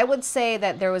I would say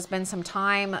that there has been some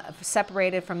time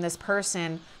separated from this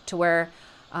person to where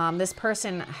this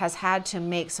person has had to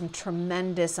make some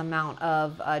tremendous amount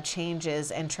of changes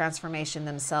and transformation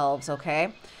themselves,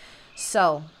 okay?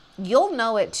 So you'll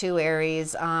know it too,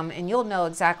 Aries, and you'll know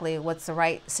exactly what's the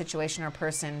right situation or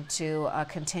person to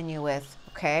continue with,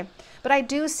 okay? But I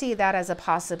do see that as a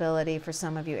possibility for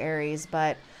some of you Aries,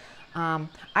 but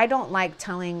I don't like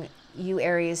telling you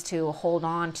Aries to hold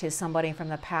on to somebody from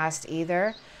the past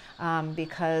either,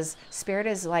 because Spirit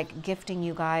is like gifting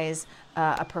you guys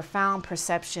a profound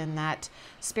perception that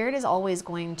Spirit is always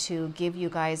going to give you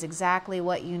guys exactly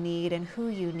what you need and who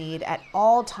you need at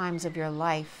all times of your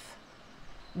life.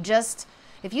 Just,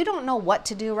 if you don't know what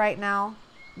to do right now,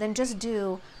 then just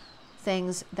do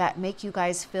things that make you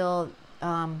guys feel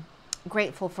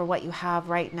grateful for what you have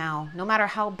right now, no matter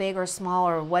how big or small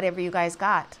or whatever you guys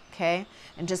got, okay?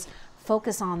 And just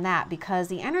focus on that, because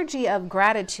the energy of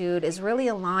gratitude is really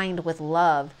aligned with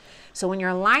love. So when you're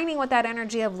aligning with that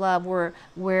energy of love,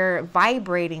 we're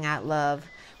vibrating at love.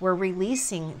 We're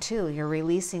releasing too. You're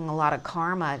releasing a lot of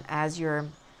karma as your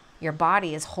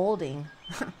body is holding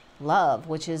love,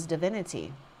 which is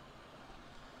divinity.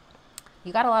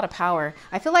 You got a lot of power.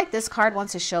 I feel like this card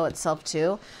wants to show itself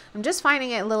too. I'm just finding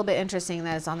it a little bit interesting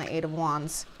that it's on the Eight of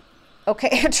Wands.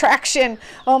 Okay, attraction.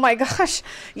 Oh my gosh.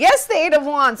 Yes, the Eight of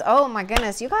Wands. Oh my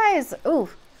goodness. You guys, ooh.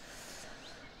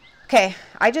 Okay,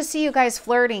 I just see you guys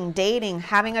flirting, dating,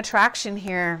 having attraction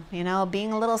here, you know,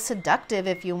 being a little seductive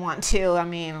if you want to. I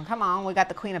mean, come on, we got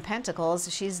the Queen of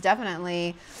Pentacles. She's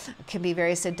definitely can be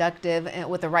very seductive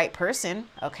with the right person,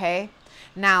 okay?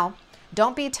 Now,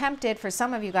 don't be tempted for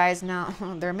some of you guys. Now,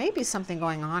 there may be something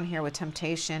going on here with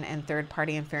temptation and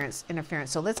third-party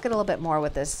interference. So let's get a little bit more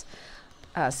with this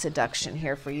seduction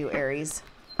here for you, Aries.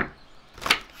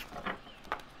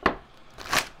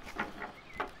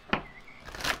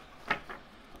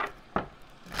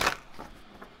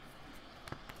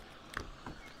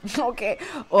 Okay.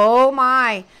 Oh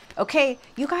my. Okay.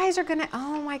 You guys are gonna,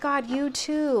 oh my God, you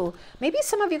too. Maybe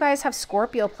some of you guys have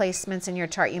Scorpio placements in your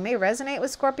chart. You may resonate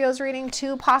with Scorpio's reading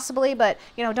too, possibly, but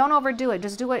you know, don't overdo it.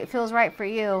 Just do what feels right for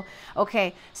you.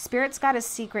 Okay. Spirit's got a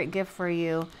secret gift for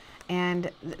you.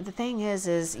 And the thing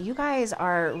is you guys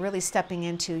are really stepping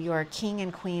into your king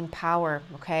and queen power,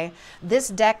 okay? This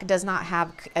deck does not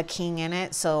have a king in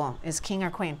it, so is king or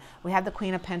queen. We have the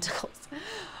Queen of Pentacles.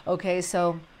 Okay,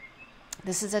 so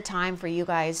this is a time for you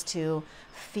guys to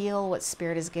feel what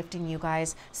Spirit is gifting you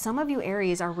guys. Some of you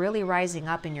Aries are really rising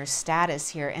up in your status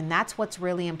here, and that's what's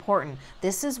really important.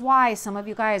 This is why some of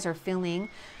you guys are feeling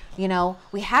You know,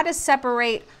 we had to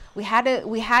separate. We had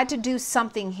to do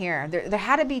something here. There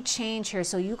had to be change here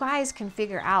so you guys can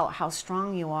figure out how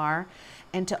strong you are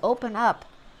and to open up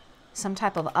some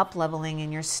type of up-leveling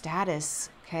in your status,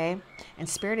 okay? And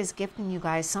Spirit is gifting you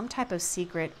guys some type of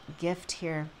secret gift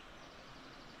here.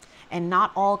 And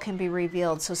not all can be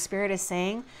revealed. So Spirit is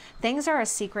saying things are a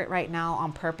secret right now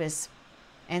on purpose.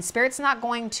 And Spirit's not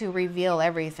going to reveal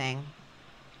everything,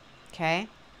 okay?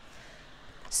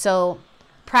 So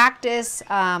practice,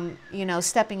 you know,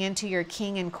 stepping into your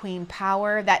king and queen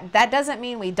power. That doesn't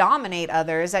mean we dominate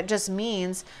others. That just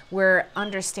means we're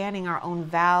understanding our own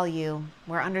value.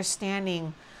 We're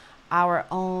understanding our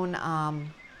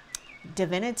own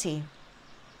divinity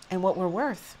and what we're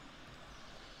worth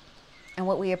and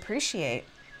what we appreciate.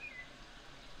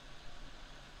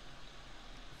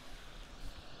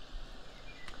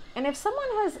 And if someone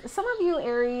has, some of you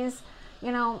Aries,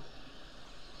 you know,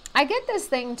 I get this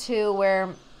thing too where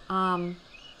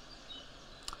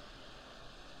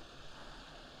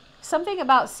something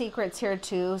about secrets here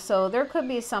too. So there could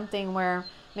be something where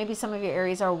maybe some of you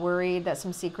Aries are worried that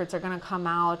some secrets are going to come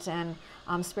out, and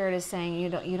Spirit is saying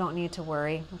you don't need to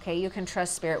worry. Okay, you can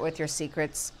trust Spirit with your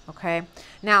secrets. Okay,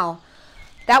 now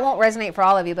that won't resonate for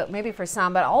all of you, but maybe for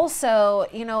some. But also,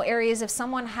 you know, Aries, if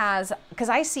someone has, because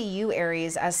I see you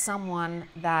Aries as someone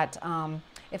that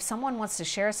if someone wants to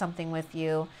share something with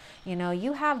you, you know,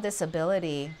 you have this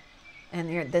ability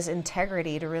and this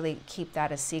integrity to really keep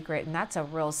that a secret. And that's a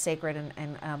real sacred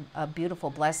and a beautiful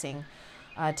blessing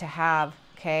to have,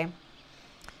 okay?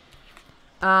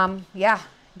 Yeah,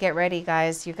 get ready,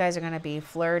 guys. You guys are going to be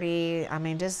flirty. I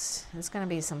mean, just it's going to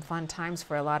be some fun times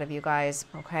for a lot of you guys,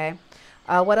 okay?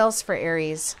 What else for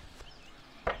Aries?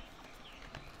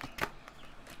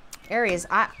 Aries,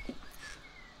 oh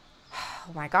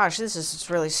my gosh, this is just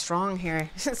really strong here.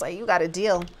 It's like you got a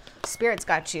deal. Spirit's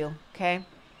got you, okay?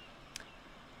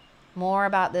 More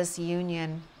about this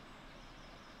union.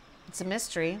 It's a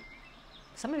mystery.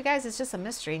 Some of you guys, it's just a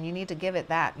mystery, and you need to give it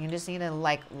that. You just need to,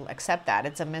 like, accept that.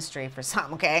 It's a mystery for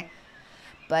some, okay?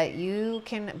 But you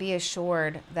can be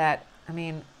assured that, I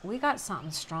mean, we got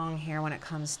something strong here when it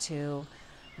comes to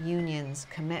unions,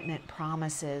 commitment,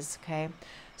 promises, okay?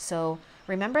 So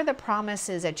remember the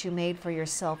promises that you made for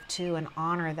yourself too, and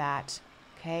honor that,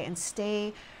 okay? And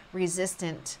stay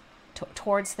resistant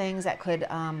towards things that could,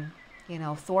 you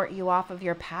know, thwart you off of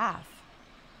your path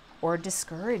or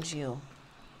discourage you.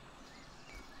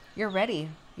 You're ready.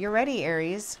 You're ready,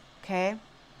 Aries, okay?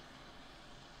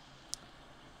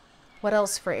 What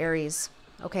else for Aries?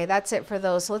 Okay, that's it for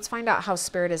those. So let's find out how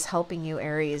Spirit is helping you,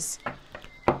 Aries.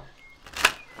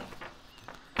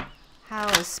 How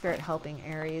is Spirit helping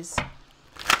Aries?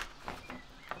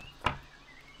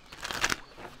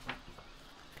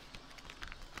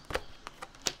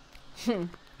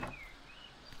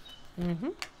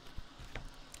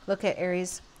 Look at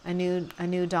Aries, a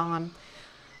new dawn.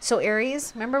 So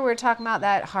Aries, remember we were talking about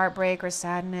that heartbreak or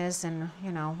sadness, and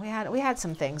you know, we had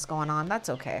some things going on. That's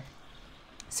okay.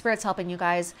 Spirit's helping you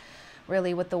guys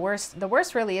really with the worst. The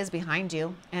worst really is behind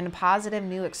you, and positive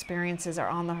new experiences are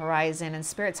on the horizon, and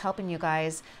Spirit's helping you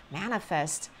guys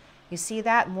manifest. You see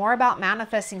that? More about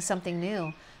manifesting something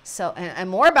new. So, and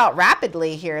more about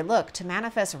rapidly here. Look, to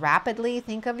manifest rapidly,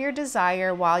 think of your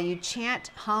desire while you chant,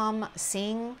 hum,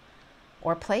 sing,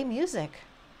 or play music.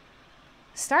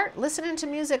 Start listening to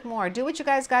music more. Do what you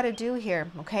guys got to do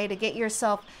here, okay, to get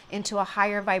yourself into a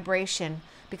higher vibration.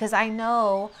 Because I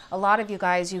know a lot of you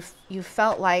guys, you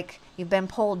felt like you've been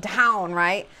pulled down,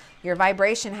 right? Your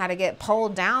vibration had to get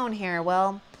pulled down here.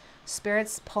 Well,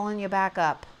 Spirit's pulling you back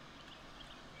up.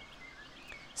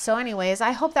 So anyways,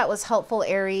 I hope that was helpful,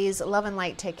 Aries. Love and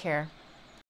light. Take care.